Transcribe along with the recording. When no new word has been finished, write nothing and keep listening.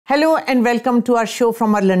Hello and welcome to our show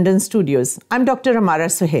from our London studios. I'm Dr. Amara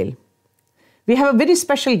Sohail. We have a very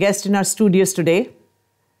special guest in our studios today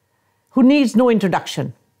who needs no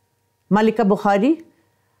introduction. Maleeka Bokhari,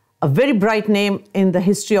 a very bright name in the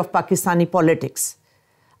history of Pakistani politics,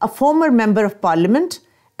 a former member of parliament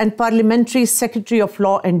and parliamentary secretary of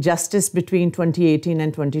law and justice between 2018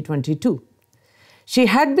 and 2022. She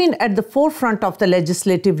had been at the forefront of the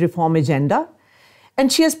legislative reform agenda, and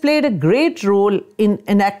she has played a great role in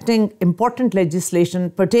enacting important legislation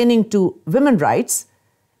pertaining to women's rights,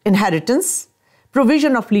 inheritance,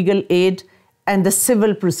 provision of legal aid, and the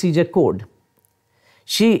Civil Procedure Code.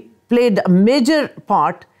 She played a major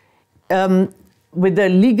part with the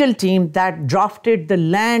legal team that drafted the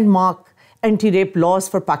landmark anti-rape laws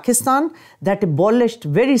for Pakistan that abolished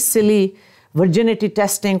very silly virginity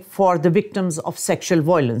testing for the victims of sexual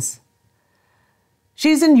violence.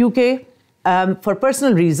 She's in UK for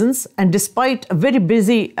personal reasons, and despite a very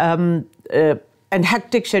busy and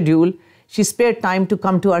hectic schedule, she spared time to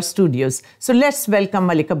come to our studios. So let's welcome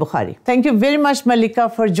Maleeka Bokhari. Thank you very much,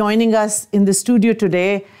 Maleeka, for joining us in the studio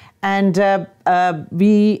today. And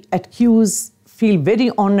we at Quews feel very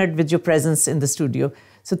honored with your presence in the studio.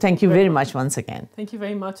 So thank you very much once again. Thank you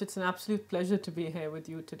very much. It's an absolute pleasure to be here with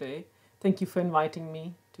you today. Thank you for inviting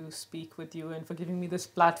me to speak with you and for giving me this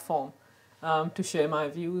platform to share my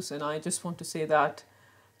views. And I just want to say that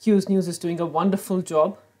QuewsNews is doing a wonderful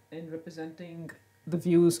job in representing the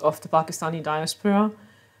views of the Pakistani diaspora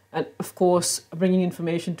and, of course, bringing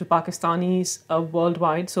information to Pakistanis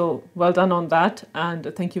worldwide. So well done on that.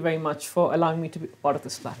 And thank you very much for allowing me to be part of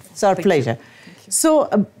this platform. It's our pleasure. So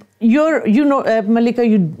Maleeka,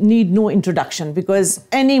 you need no introduction because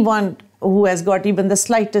anyone who has got even the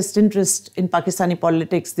slightest interest in Pakistani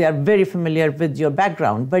politics, they are very familiar with your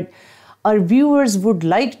background. But our viewers would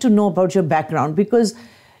like to know about your background because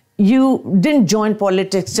you didn't join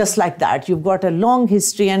politics just like that. You've got a long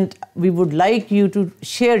history, and we would like you to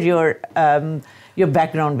share your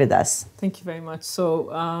background with us. Thank you very much.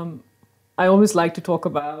 So I always like to talk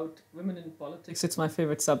about women in politics. It's my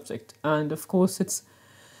favorite subject. And of course,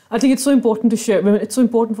 I think it's so important to share. It's so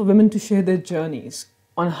important for women to share their journeys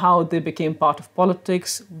on how they became part of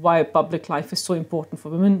politics, why public life is so important for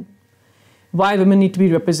women, why women need to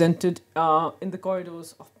be represented in the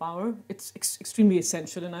corridors of power. It's extremely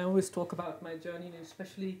essential, and I always talk about my journey, and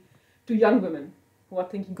especially to young women who are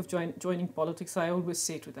thinking of joining politics. I always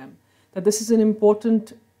say to them that this is an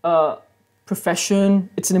important profession,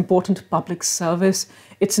 it's an important public service,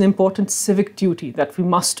 it's an important civic duty that we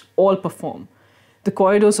must all perform. The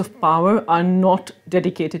corridors of power are not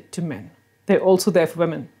dedicated to men. They're also there for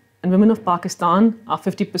women. And women of Pakistan are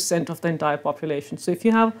 50% of the entire population. So if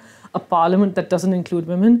you have a parliament that doesn't include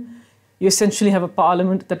women, you essentially have a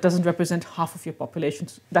parliament that doesn't represent half of your population.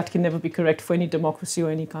 That can never be correct for any democracy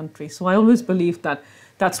or any country. So I always believe that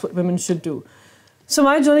that's what women should do. So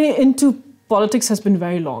my journey into politics has been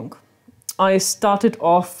very long. I started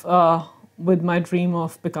off with my dream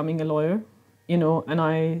of becoming a lawyer, and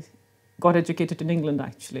I got educated in England,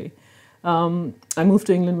 actually. I moved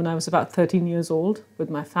to England when I was about 13 years old with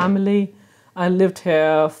my family. I lived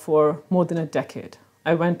here for more than a decade.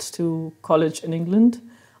 I went to college in England.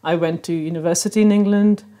 I went to university in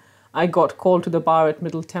England. I got called to the bar at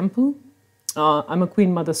Middle Temple. I'm a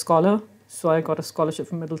Queen Mother scholar, so I got a scholarship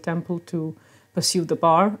from Middle Temple to pursue the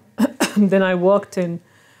bar. Then I worked in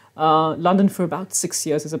London for about 6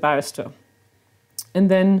 years as a barrister. And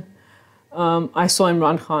then I saw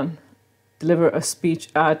Imran Khan deliver a speech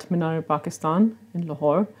at Minar Pakistan in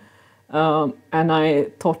Lahore. And I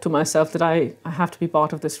thought to myself that I have to be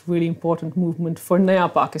part of this really important movement for Naya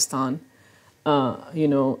Pakistan,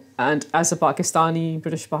 and as a Pakistani,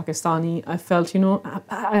 British Pakistani, I felt,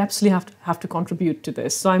 I absolutely have to contribute to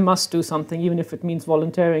this. So I must do something, even if it means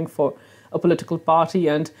volunteering for a political party.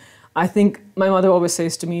 And I think my mother always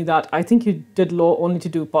says to me that I think you did law only to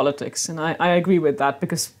do politics. And I agree with that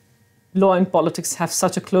because law and politics have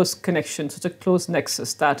such a close connection, such a close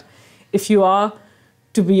nexus that if you are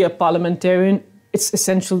to be a parliamentarian, it's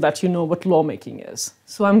essential that you know what lawmaking is.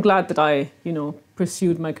 So I'm glad that I,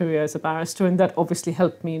 pursued my career as a barrister, and that obviously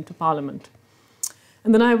helped me into parliament.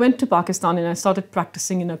 And then I went to Pakistan and I started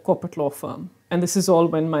practicing in a corporate law firm. And this is all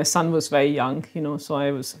when my son was very young, so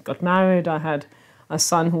I got married. I had a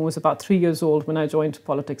son who was about 3 years old when I joined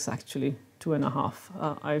politics, actually,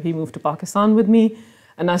 2.5. He moved to Pakistan with me.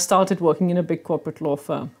 And I started working in a big corporate law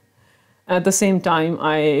firm. At the same time,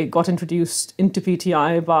 I got introduced into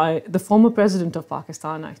PTI by the former president of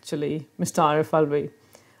Pakistan, actually, Mr. Arif Alvi.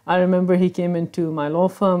 I remember he came into my law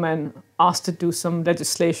firm and asked to do some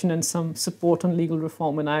legislation and some support on legal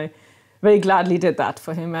reform. And I very gladly did that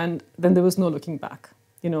for him. And then there was no looking back.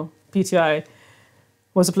 PTI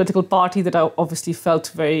was a political party that I obviously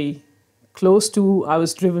felt very close to. I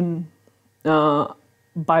was driven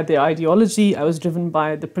by their ideology. I was driven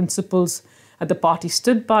by the principles that the party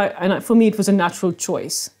stood by. And for me, it was a natural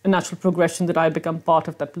choice, a natural progression that I become part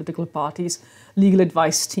of that political party's legal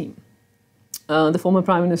advice team. The former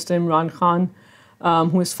Prime Minister Imran Khan,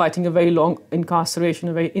 who is fighting a very long incarceration,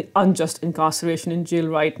 a very unjust incarceration in jail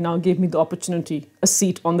right now, gave me the opportunity, a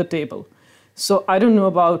seat on the table. So I don't know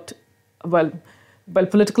about, well,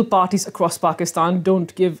 political parties across Pakistan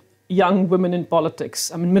don't give young women in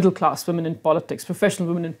politics, middle-class women in politics, professional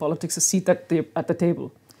women in politics, a seat at the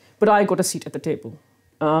table. But I got a seat at the table.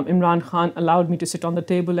 Imran Khan allowed me to sit on the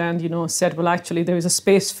table and, said, well, actually, there is a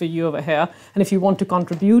space for you over here. And if you want to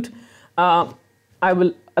contribute, I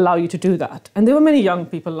will allow you to do that. And there were many young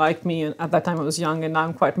people like me. And at that time, I was young, and now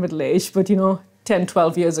I'm quite middle-aged. But, 10,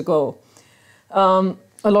 12 years ago, a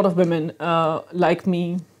lot of women like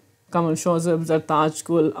me, Kamal Shozab, Zartaj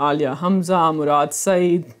Gul, Alia Hamza, Murad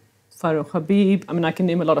Saeed, Farooq Habib. I can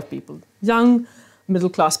name a lot of people. Young,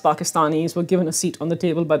 middle-class Pakistanis were given a seat on the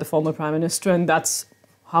table by the former Prime Minister, and that's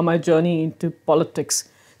how my journey into politics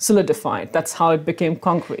solidified. That's how it became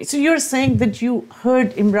concrete. So you're saying that you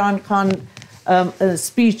heard Imran Khan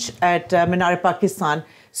speech at Minar-e-Pakistan.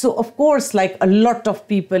 So, of course, like a lot of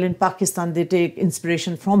people in Pakistan, they take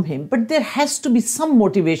inspiration from him. But there has to be some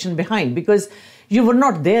motivation behind, because you were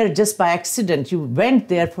not there just by accident. You went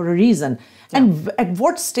there for a reason. Yeah. And at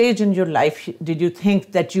what stage in your life did you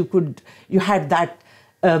think that you had that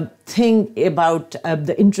thing about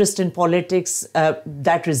the interest in politics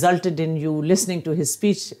that resulted in you listening to his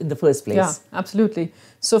speech in the first place? Yeah, absolutely.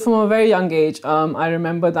 So from a very young age, I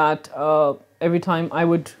remember that every time I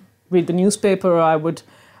would read the newspaper, or I would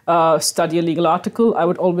study a legal article, I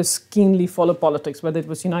would always keenly follow politics, whether it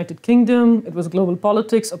was United Kingdom, it was global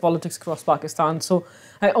politics, or politics across Pakistan. So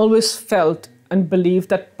I always felt and believed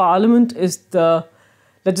that Parliament is the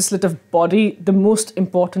legislative body, the most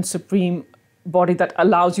important supreme body that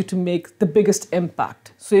allows you to make the biggest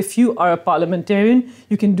impact. So if you are a parliamentarian,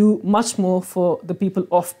 you can do much more for the people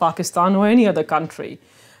of Pakistan or any other country,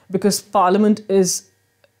 because Parliament is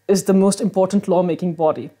the most important lawmaking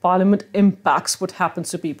body. Parliament impacts what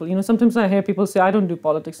happens to people. Sometimes I hear people say, I don't do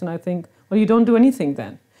politics, and I think, well, you don't do anything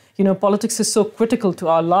then. Politics is so critical to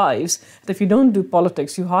our lives that if you don't do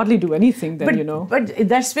politics, you hardly do anything then, But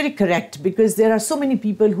that's very correct, because there are so many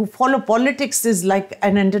people who follow politics as like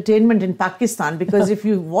an entertainment in Pakistan, because if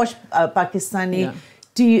you watch Pakistani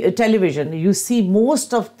television, you see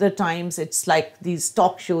most of the times it's like these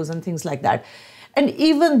talk shows and things like that. And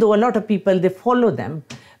even though a lot of people, they follow them,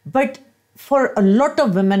 but for a lot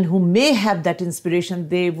of women who may have that inspiration,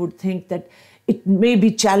 they would think that it may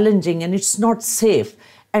be challenging and it's not safe.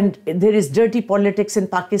 And there is dirty politics in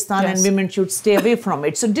Pakistan, and women should stay away from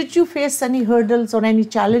it. So did you face any hurdles or any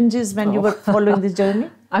challenges when you were following this journey?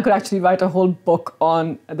 I could actually write a whole book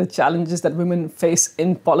on the challenges that women face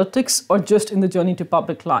in politics or just in the journey to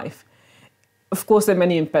public life. Of course, there are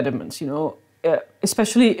many impediments,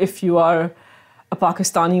 especially if you are a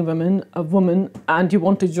Pakistani woman, and you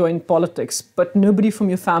want to join politics, but nobody from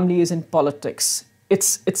your family is in politics.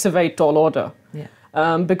 It's a very tall order.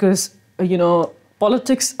 Yeah. Because,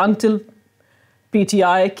 politics until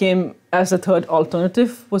PTI came as a third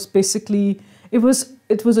alternative was basically, it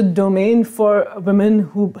was a domain for women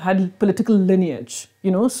who had political lineage,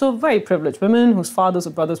 so very privileged women whose fathers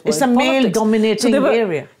or brothers were in politics. It's a male-dominating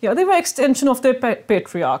area. Yeah, they were extension of their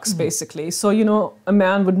patriarchs, basically. So, a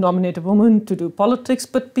man would nominate a woman to do politics,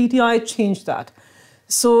 but PTI changed that.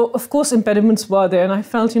 So, of course, impediments were there, and I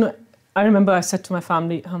felt, I remember I said to my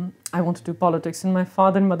family, I want to do politics, and my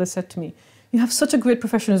father and mother said to me, you have such a great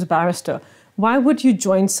profession as a barrister. Why would you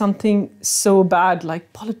join something so bad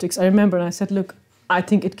like politics? I remember, and I said, look, I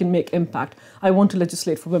think it can make impact. I want to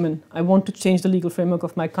legislate for women. I want to change the legal framework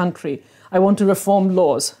of my country. I want to reform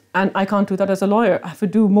laws. And I can't do that as a lawyer. I have to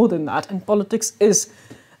do more than that. And politics is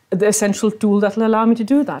the essential tool that will allow me to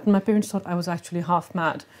do that. And my parents thought I was actually half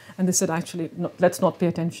mad. And they said, actually, no, let's not pay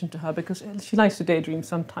attention to her because she likes to daydream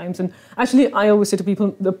sometimes. And actually, I always say to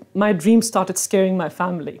people, my dreams started scaring my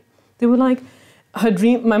family. They were like,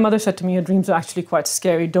 my mother said to me, your dreams are actually quite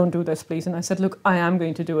scary. Don't do this, please. And I said, look, I am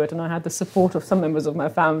going to do it. And I had the support of some members of my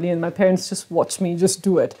family, and my parents just watched me just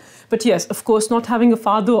do it. But yes, of course, not having a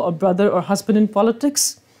father or brother or husband in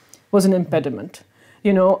politics was an impediment.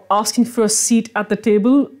 Asking for a seat at the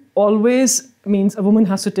table always means a woman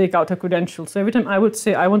has to take out her credentials. So every time I would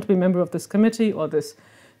say, I want to be a member of this committee or this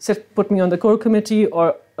put me on the core committee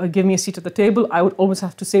or give me a seat at the table, I would always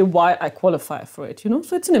have to say why I qualify for it,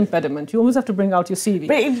 So it's an impediment. You always have to bring out your CV.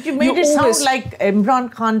 But you made it sound like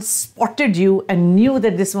Imran Khan spotted you and knew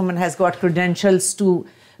that this woman has got credentials to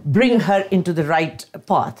bring her into the right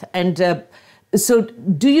path. And so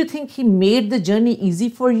do you think he made the journey easy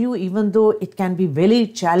for you, even though it can be very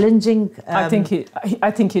challenging? I think he did.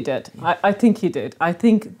 I think he did. I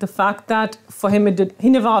think the fact that for him he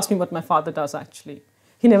never asked me what my father does, actually.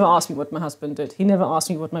 He never asked me what my husband did. He never asked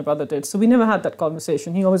me what my brother did. So we never had that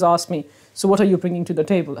conversation. He always asked me, so what are you bringing to the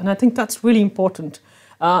table? And I think that's really important.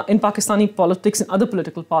 In Pakistani politics and other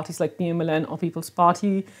political parties like PMLN or People's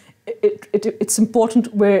Party, it's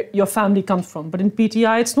important where your family comes from. But in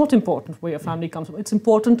PTI, it's not important where your family comes from. It's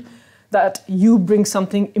important that you bring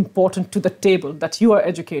something important to the table, that you are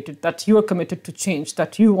educated, that you are committed to change,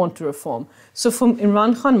 that you want to reform. So from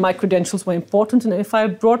Imran Khan, my credentials were important. And if I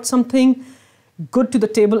brought something good to the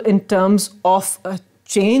table in terms of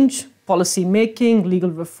change, policy making, legal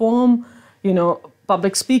reform,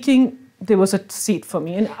 public speaking, there was a seat for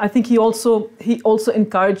me. And I think he also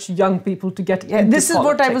encouraged young people to get into politics. This is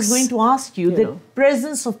what I was going to ask you. The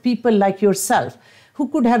presence of people like yourself who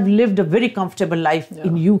could have lived a very comfortable life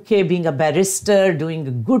in UK, being a barrister, doing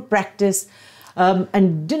a good practice,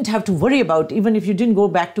 and didn't have to worry about, even if you didn't go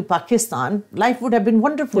back to Pakistan, life would have been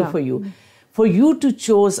wonderful for you. For you to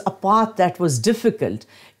choose a path that was difficult,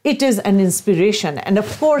 it is an inspiration. And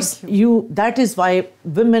of course, that is why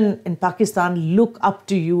women in Pakistan look up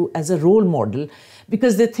to you as a role model,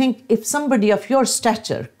 because they think if somebody of your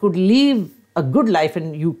stature could live a good life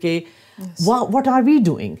in UK, what are we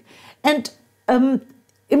doing? And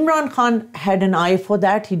Imran Khan had an eye for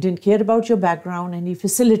that. He didn't care about your background and he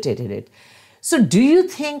facilitated it. So do you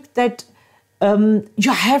think that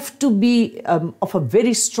you have to be of a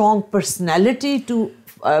very strong personality to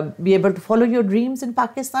be able to follow your dreams in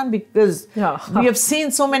Pakistan? Because we have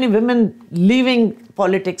seen so many women leaving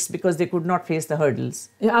politics because they could not face the hurdles.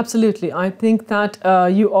 Yeah, absolutely. I think that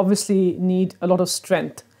you obviously need a lot of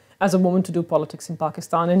strength as a woman to do politics in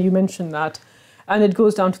Pakistan. And you mentioned that. And it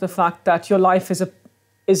goes down to the fact that your life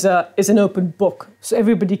is an open book. So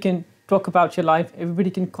everybody can talk about your life.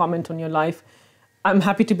 Everybody can comment on your life. I'm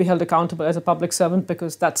happy to be held accountable as a public servant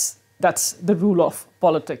because that's the rule of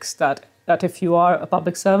politics, that if you are a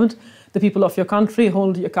public servant, the people of your country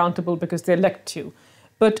hold you accountable because they elect you.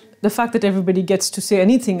 But the fact that everybody gets to say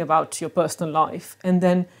anything about your personal life, and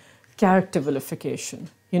then character vilification,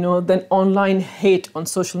 then online hate on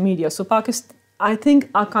social media. So Pakistan, I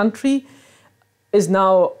think our country is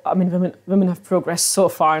now, women have progressed so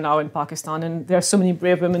far now in Pakistan, and there are so many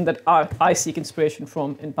brave women that I seek inspiration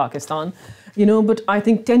from in Pakistan, but I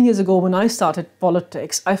think 10 years ago when I started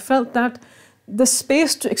politics, I felt that the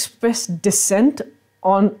space to express dissent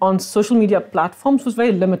on social media platforms was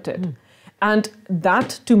very limited. And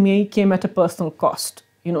that to me came at a personal cost,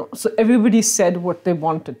 so everybody said what they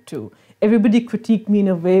wanted to. Everybody critiqued me in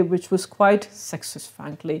a way which was quite sexist,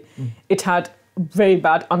 frankly. It had very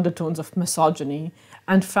bad undertones of misogyny,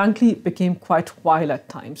 and frankly, it became quite wild at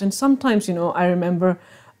times. And sometimes, I remember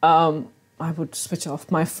I would switch off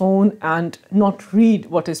my phone and not read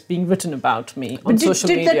what is being written about me on social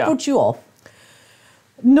media. Did that put you off?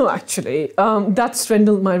 No, actually. That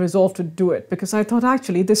strengthened my resolve to do it, because I thought,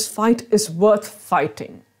 actually, this fight is worth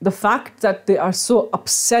fighting. The fact that they are so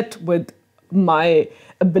upset with my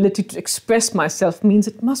ability to express myself means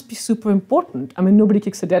it must be super important. Nobody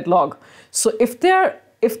kicks a dead log. So if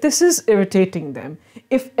this is irritating them,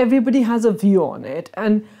 if everybody has a view on it,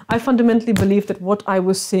 and I fundamentally believe that what I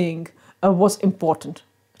was saying was important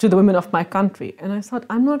to the women of my country, and I thought,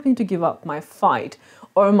 I'm not going to give up my fight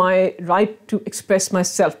or my right to express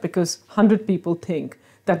myself because 100 people think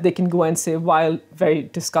that they can go and say vile, very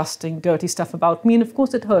disgusting, dirty stuff about me. And of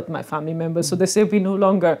course, it hurt my family members. So they say we no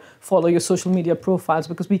longer follow your social media profiles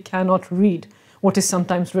because we cannot read what is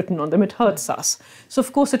sometimes written on them. It hurts us. So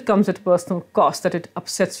of course, it comes at personal cost, that it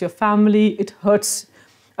upsets your family. It hurts.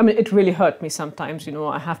 It really hurt me sometimes,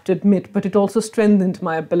 I have to admit, but it also strengthened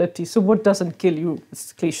my ability. So what doesn't kill you,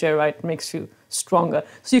 it's cliche, right, makes you stronger.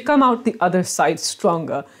 So you come out the other side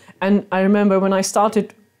stronger. And I remember when I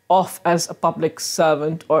started off as a public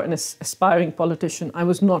servant or an aspiring politician, I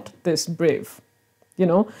was not this brave,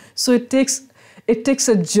 So it takes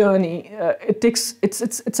a journey.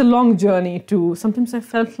 It's a long journey to. Sometimes I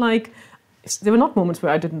felt like there were not moments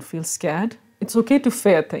where I didn't feel scared. It's okay to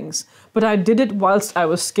fear things, but I did it whilst I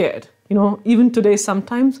was scared. Even today,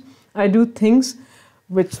 sometimes I do things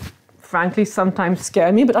which, frankly, sometimes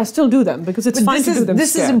scare me, but I still do them because it's fine to do them.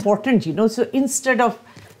 This is important, So instead of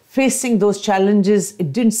facing those challenges,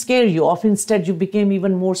 it didn't scare you off. Instead, you became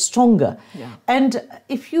even more stronger. Yeah. And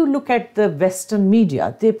if you look at the Western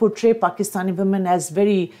media, they portray Pakistani women as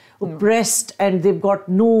very oppressed, and they've got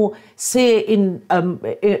no say in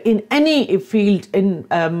any field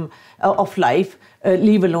of life,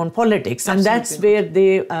 leave alone politics. And that's where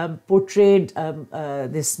they portrayed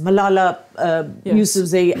this Malala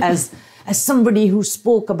Yousafzai as somebody who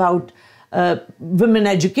spoke about women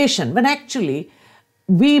education, when actually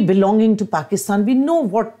we belonging to Pakistan, we know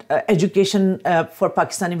what education for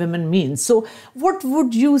Pakistani women means. So what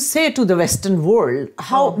would you say to the Western world?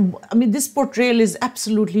 I mean, this portrayal is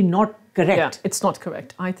absolutely not correct. Yeah, it's not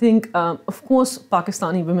correct. I think, of course,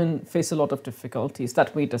 Pakistani women face a lot of difficulties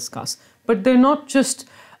that we discuss, but they're not just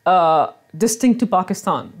distinct to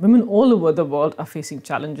Pakistan. Women all over the world are facing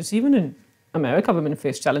challenges. Even in America, women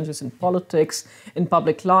face challenges in politics, in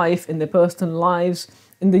public life, in their personal lives.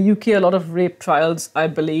 In the UK, a lot of rape trials, I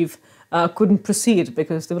believe, couldn't proceed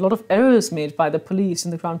because there were a lot of errors made by the police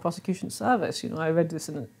and the Crown Prosecution Service. I read this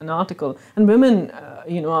in an article. And women,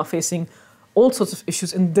 are facing all sorts of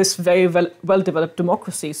issues in this very well-developed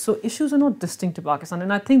democracy. So issues are not distinct to Pakistan.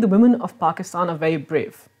 And I think the women of Pakistan are very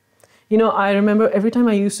brave. I remember every time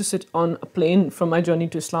I used to sit on a plane from my journey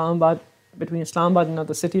to Islamabad, between Islamabad and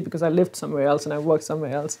another city, because I lived somewhere else and I worked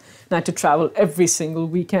somewhere else, and I had to travel every single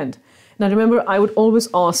weekend. And I remember I would always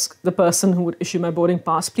ask the person who would issue my boarding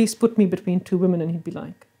pass, please put me between two women. And he'd be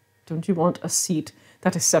like, don't you want a seat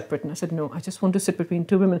that is separate? And I said, no, I just want to sit between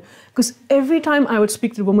two women. Because every time I would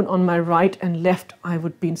speak to the woman on my right and left, I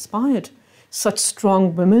would be inspired. Such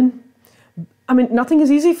strong women. I mean, nothing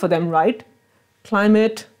is easy for them, right?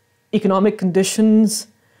 Climate, economic conditions,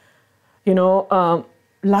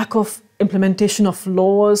 lack of implementation of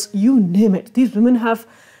laws, you name it. These women have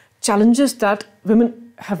challenges that women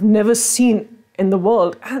have never seen in the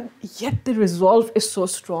world, and yet their resolve is so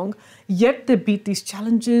strong, yet they beat these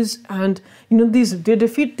challenges, and they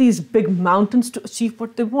defeat these big mountains to achieve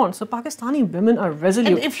what they want. So Pakistani women are resolute.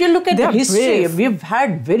 And if you look at the history, we've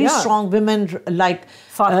had very strong women like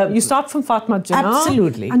you start from Fatma Jinnah,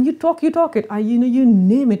 absolutely, and you talk it. You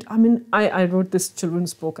name it. I mean, I wrote this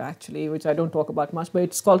children's book actually, which I don't talk about much, but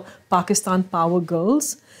it's called Pakistan Power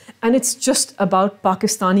Girls, and it's just about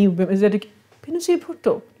Pakistani women. Benazir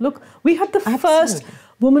Bhutto. Look, we had the first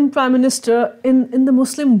woman prime minister in the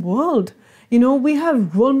Muslim world. We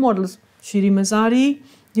have role models. Shiri Mazari.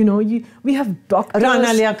 We have doctors. Rana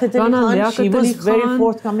Liaquat Ali Khan. She was very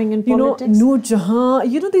forthcoming in politics. Noor Jahan.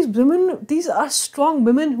 These women. These are strong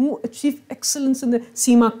women who achieve excellence in the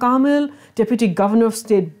Seema Kamil, Deputy Governor of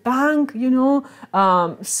State Bank.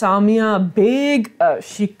 Samia Beg.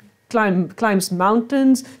 She climbs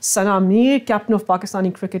mountains. Sana Mir, captain of Pakistani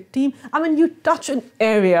cricket team. I mean, you touch an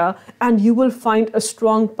area and you will find a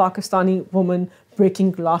strong Pakistani woman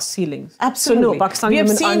breaking glass ceilings. Absolutely. So no, Pakistani we have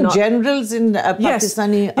women seen are not. generals in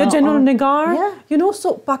Pakistani. Yes, General Nigar. Yeah.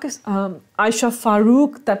 So Aisha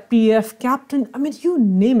Farooq, that PF captain. I mean, you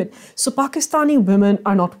name it. So Pakistani women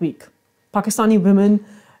are not weak. Pakistani women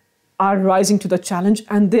are rising to the challenge,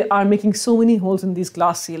 and they are making so many holes in these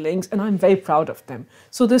glass ceilings, and I'm very proud of them.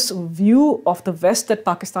 So this view of the West that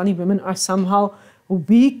Pakistani women are somehow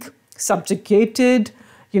weak, subjugated,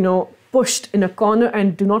 pushed in a corner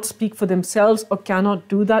and do not speak for themselves or cannot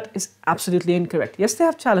do that is absolutely incorrect. Yes, they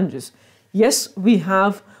have challenges. Yes, we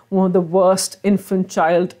have one of the worst infant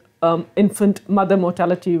mother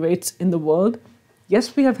mortality rates in the world.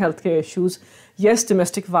 Yes, we have healthcare issues. Yes,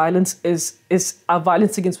 domestic violence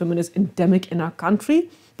violence against women is endemic in our country,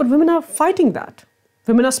 but women are fighting that.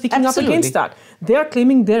 Women are speaking up against that. They are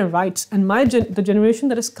claiming their rights, and the generation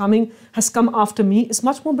that has come after me is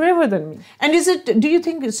much more braver than me. And do you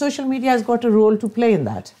think social media has got a role to play in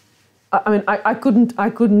that? I mean, I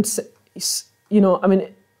couldn't say, I mean,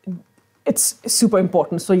 it's super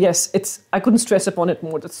important. So yes, I couldn't stress upon it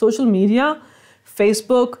more. That social media,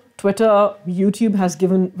 Facebook, Twitter, YouTube has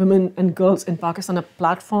given women and girls in Pakistan a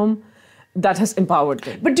platform that has empowered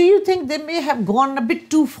them. But do you think they may have gone a bit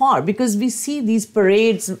too far? Because we see these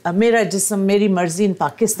parades, Mera Jism, Meri Marzi in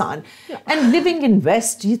Pakistan, and living in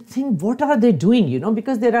West, you think, what are they doing?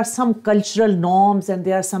 Because there are some cultural norms and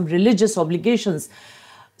there are some religious obligations.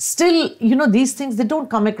 Still, these things, they don't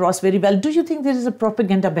come across very well. Do you think there is a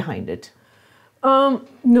propaganda behind it?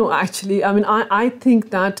 No, actually. I mean, I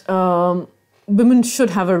think that women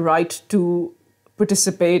should have a right to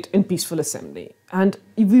participate in peaceful assembly. And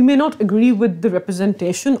we may not agree with the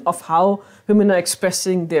representation of how women are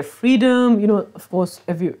expressing their freedom. Of course,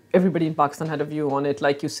 everybody in Pakistan had a view on it,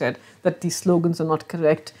 like you said, that these slogans are not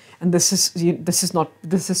correct, and this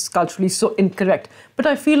is culturally so incorrect. But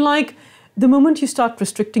I feel like the moment you start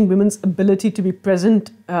restricting women's ability to be present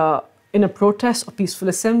in a protest or peaceful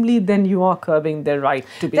assembly, then you are curbing their right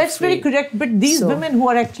to be That's free. very correct. But these women who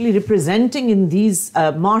are actually representing in these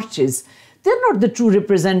marches, they're not the true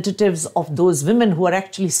representatives of those women who are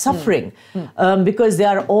actually suffering, because they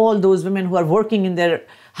are all those women who are working in their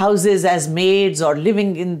houses as maids or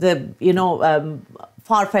living in the,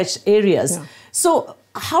 far-fetched areas. Yeah. So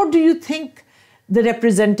how do you think the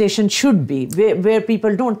representation should be, where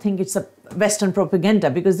people don't think it's a Western propaganda?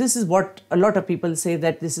 Because this is what a lot of people say,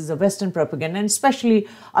 that this is a Western propaganda, and especially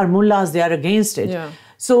our mullahs, they are against it. Yeah.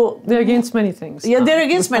 So they're against many things. Yeah, they're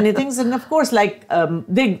against many things, and of course,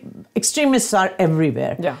 extremists are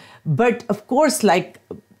everywhere. Yeah. But of course,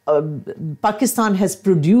 Pakistan has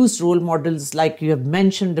produced role models, like you have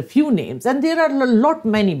mentioned a few names, and there are a lot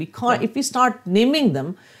many. Because if we start naming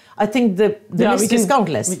them, I think the list is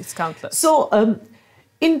countless. It's countless. So,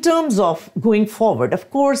 in terms of going forward,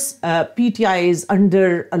 of course, PTI is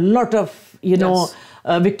under a lot of,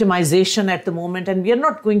 victimization at the moment, and we are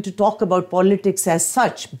not going to talk about politics as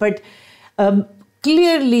such. But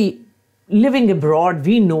clearly, living abroad,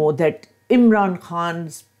 we know that Imran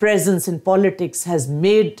Khan's presence in politics has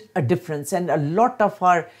made a difference, and a lot of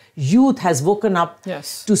our youth has woken up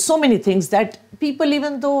to so many things that people,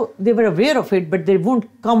 even though they were aware of it, but they won't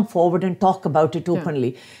come forward and talk about it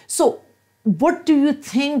openly. So what do you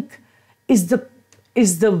think is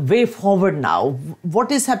the way forward now?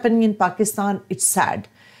 What is happening in Pakistan? It's sad.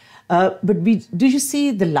 But do you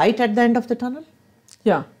see the light at the end of the tunnel?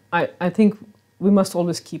 Yeah, I think we must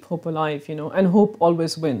always keep hope alive, and hope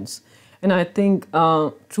always wins. And I think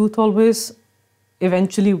truth always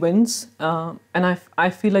eventually wins. And I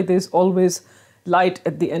feel like there's always light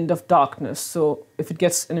at the end of darkness. So if it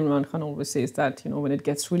gets, and Imran Khan always says that, when it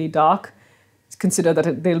gets really dark, consider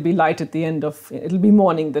that there'll be light at the end of, it'll be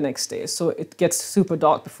morning the next day. So it gets super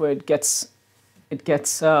dark before it gets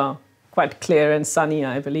quite clear and sunny,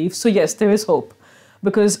 I believe. So yes, there is hope.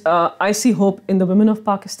 Because I see hope in the women of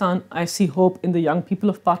Pakistan. I see hope in the young people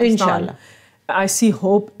of Pakistan. Inshallah. I see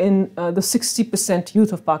hope in the 60%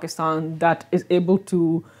 youth of Pakistan that is able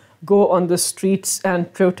to go on the streets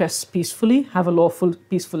and protest peacefully, have a lawful,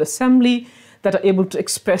 peaceful assembly, that are able to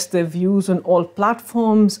express their views on all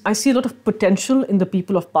platforms. I see a lot of potential in the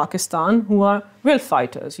people of Pakistan who are real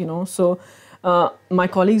fighters, So my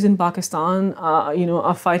colleagues in Pakistan,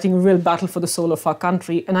 are fighting a real battle for the soul of our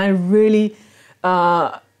country. And I really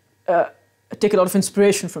take a lot of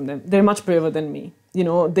inspiration from them. They're much braver than me.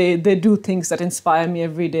 They do things that inspire me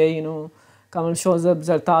every day, Kamal Shozab,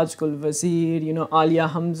 Zartaj Gul Wazir, Alia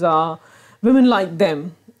Hamza, women like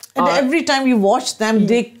them. And every time you watch them,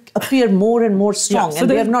 they appear more and more strong, and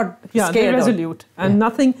they're not scared. They're resolute, and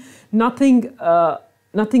nothing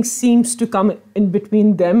seems to come in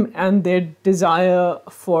between them and their desire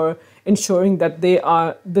for ensuring that they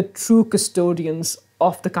are the true custodians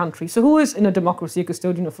of the country. So who is in a democracy a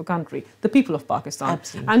custodian of a country? The people of Pakistan.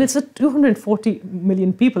 Absolutely. And it's 240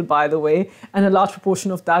 million people, by the way, and a large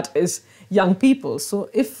proportion of that is young people. So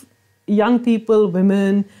if young people,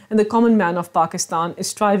 women, and the common man of Pakistan is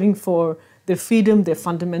striving for their freedom, their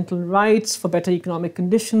fundamental rights, for better economic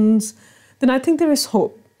conditions, then I think there is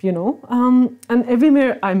hope, And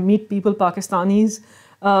everywhere I meet people, Pakistanis,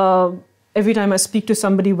 every time I speak to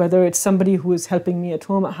somebody, whether it's somebody who is helping me at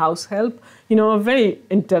home, a house help, a very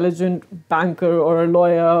intelligent banker or a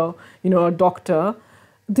lawyer, a doctor,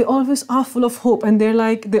 they always are full of hope, and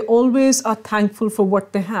they always are thankful for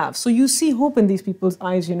what they have. So you see hope in these people's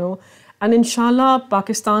eyes, and inshallah,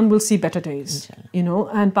 Pakistan will see better days,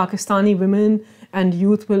 and Pakistani women and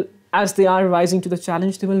youth will, as they are rising to the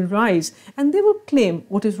challenge, they will rise and they will claim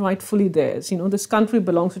what is rightfully theirs. This country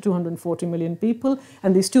belongs to 240 million people,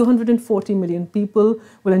 and these 240 million people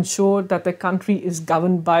will ensure that the country is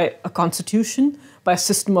governed by a constitution, by a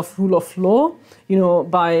system of rule of law,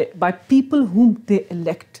 by people whom they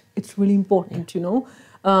elect. It's really important,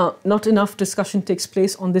 Not enough discussion takes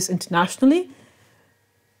place on this internationally.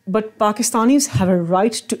 But Pakistanis have a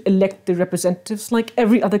right to elect their representatives like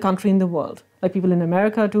every other country in the world. Like people in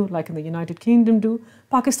America do, like in the United Kingdom do.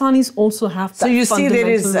 Pakistanis also have that fundamental right. So you see there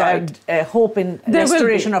is hope in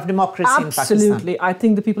restoration of democracy in Pakistan? Absolutely. I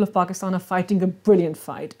think the people of Pakistan are fighting a brilliant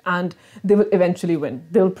fight, and they will eventually win.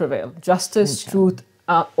 They will prevail. Justice, truth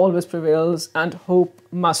always prevails, and hope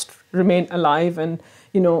must remain alive. And,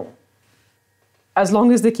 as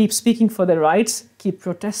long as they keep speaking for their rights, keep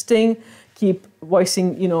protesting, keep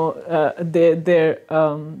voicing, their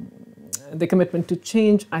commitment to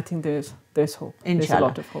change, I think there's hope. Inshallah. There's a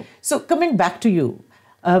lot of hope. So coming back to you,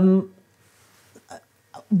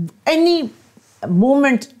 any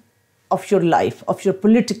moment of your life, of your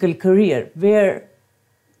political career, where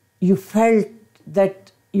you felt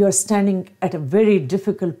that you're standing at a very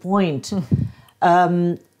difficult point,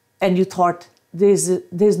 and you thought,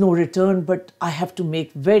 there's no return, but I have to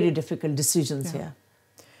make very difficult decisions here.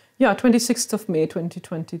 Yeah, 26th of May,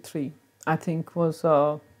 2023, I think was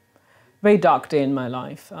a very dark day in my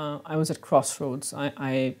life. I was at crossroads.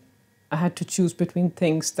 I had to choose between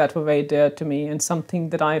things that were very dear to me and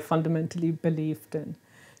something that I fundamentally believed in.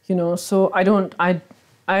 You know, so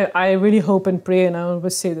I really hope and pray, and I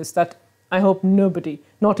always say this, that I hope nobody,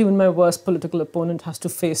 not even my worst political opponent, has to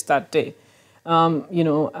face that day. You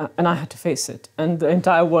know, and I had to face it, and the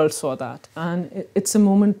entire world saw that. And it's a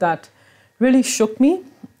moment that really shook me.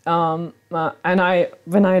 And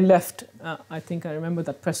when I left, I think I remember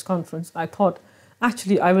that press conference, I thought,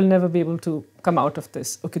 actually, I will never be able to come out of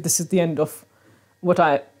this. Okay, this is the end of what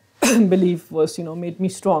I believe was, you know, made me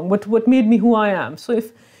strong, what made me who I am. So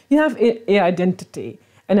if you have a identity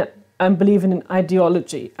and believe in an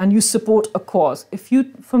ideology and you support a cause,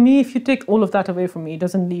 for me, if you take all of that away from me, it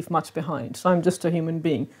doesn't leave much behind. So I'm just a human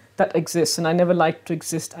being that exists, and I never like to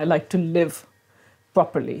exist. I like to live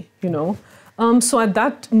properly, you know. So at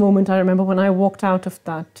that moment, I remember when I walked out of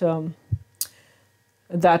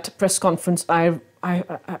that press conference, I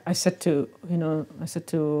said to, you know,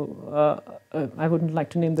 I wouldn't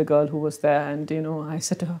like to name the girl who was there, and, you know, I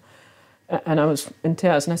said to her, and I was in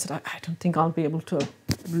tears, and I said, I don't think I'll be able to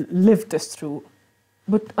live this through.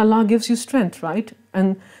 But Allah gives you strength, right?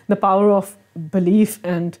 And the power of belief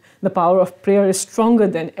and the power of prayer is stronger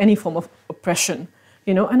than any form of oppression.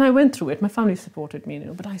 You know, and I went through it. My family supported me, you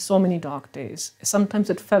know, but I saw many dark days. Sometimes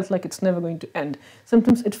it felt like it's never going to end.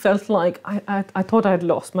 Sometimes it felt like I thought I had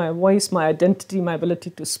lost my voice, my identity, my ability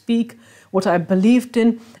to speak, what I believed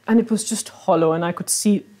in, and it was just hollow, and I could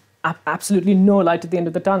see absolutely no light at the end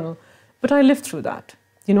of the tunnel. But I lived through that,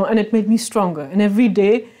 you know, and it made me stronger. And every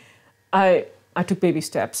day I took baby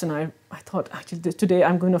steps, and I thought, actually, today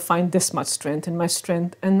I'm going to find this much strength in my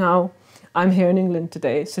strength. And now I'm here in England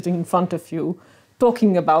today, sitting in front of you,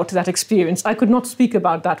 talking about that experience. I could not speak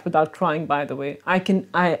about that without crying, by the way. I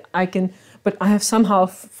can, but I have somehow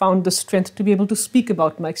found the strength to be able to speak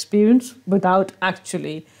about my experience without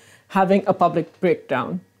actually having a public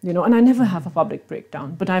breakdown, you know. And I never have a public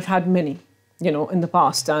breakdown, but I've had many, you know, in the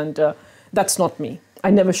past, and that's not me.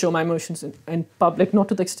 I never show my emotions in public, not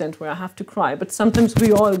to the extent where I have to cry, but sometimes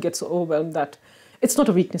we all get so overwhelmed that it's not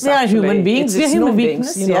a weakness, actually. We are human beings. It's human no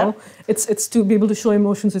beings, you know. It's to be able to show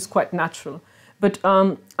emotions is quite natural. But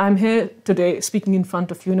I'm here today speaking in front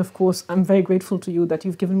of you, and of course, I'm very grateful to you that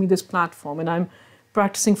you've given me this platform. And I'm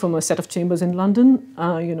practicing from a set of chambers in London,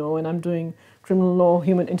 you know, and I'm doing criminal law,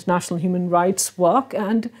 international human rights work.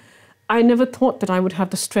 And I never thought that I would have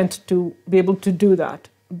the strength to be able to do that.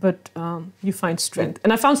 But you find strength.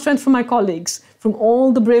 And I found strength from my colleagues, from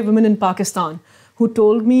all the brave women in Pakistan who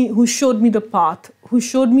told me, who showed me the path, who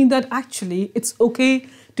showed me that actually it's okay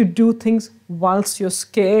to do things whilst you're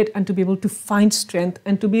scared, and to be able to find strength,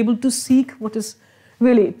 and to be able to seek what is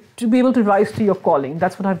really, to be able to rise to your calling.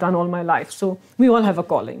 That's what I've done all my life. So we all have a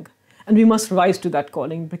calling, and we must rise to that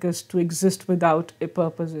calling, because to exist without a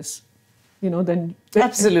purpose is, you know, then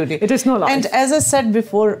absolutely it is no life. And as I said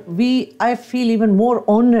before, I feel even more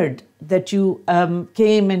honored that you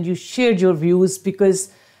came and you shared your views,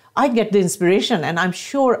 because I get the inspiration, and I'm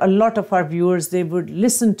sure a lot of our viewers, they would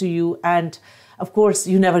listen to you, and of course,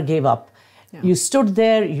 you never gave up. Yeah. You stood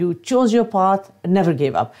there, you chose your path, and never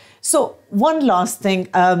gave up. So one last thing,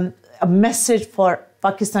 a message for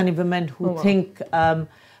Pakistani women who think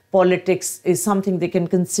politics is something they can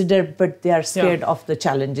consider, but they are scared of the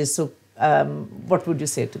challenges. So what would you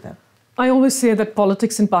say to them? I always say that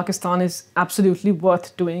politics in Pakistan is absolutely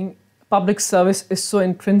worth doing. Public service is so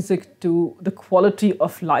intrinsic to the quality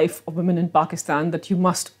of life of women in Pakistan that you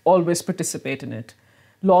must always participate in it.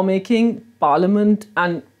 Lawmaking, parliament,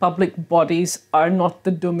 and public bodies are not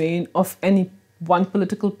the domain of any one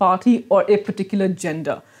political party or a particular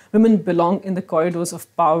gender. Women belong in the corridors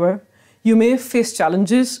of power. You may face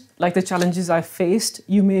challenges like the challenges I faced.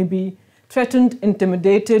 You may be threatened,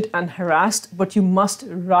 intimidated, and harassed, but you must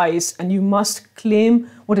rise and you must claim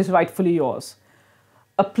what is rightfully yours.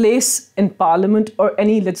 A place in parliament or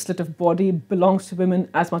any legislative body belongs to women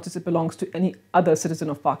as much as it belongs to any other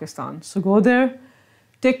citizen of Pakistan. So go there.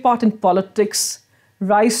 Take part in politics,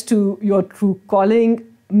 rise to your true calling,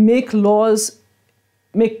 make laws,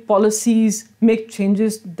 make policies, make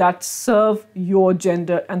changes that serve your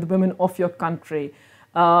gender and the women of your country.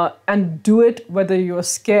 And do it whether you're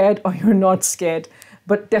scared or you're not scared.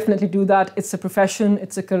 But definitely do that. It's a profession,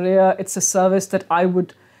 it's a career, it's a service that I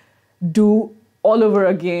would do all over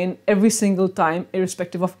again, every single time,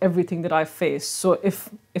 irrespective of everything that I face. So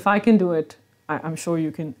if I can do it, I'm sure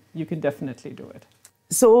you can definitely do it.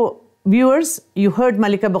 So, viewers, you heard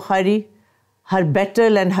Maleeka Bokhari, her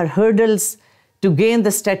battle and her hurdles to gain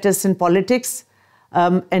the status in politics,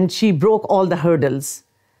 and she broke all the hurdles.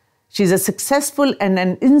 She's a successful and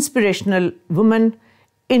an inspirational woman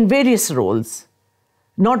in various roles,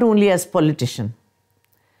 not only as politician.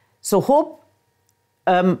 So hope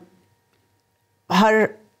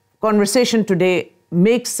her conversation today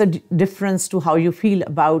makes a difference to how you feel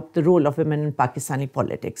about the role of women in Pakistani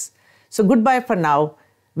politics. So goodbye for now.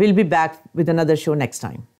 We'll be back with another show next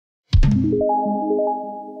time.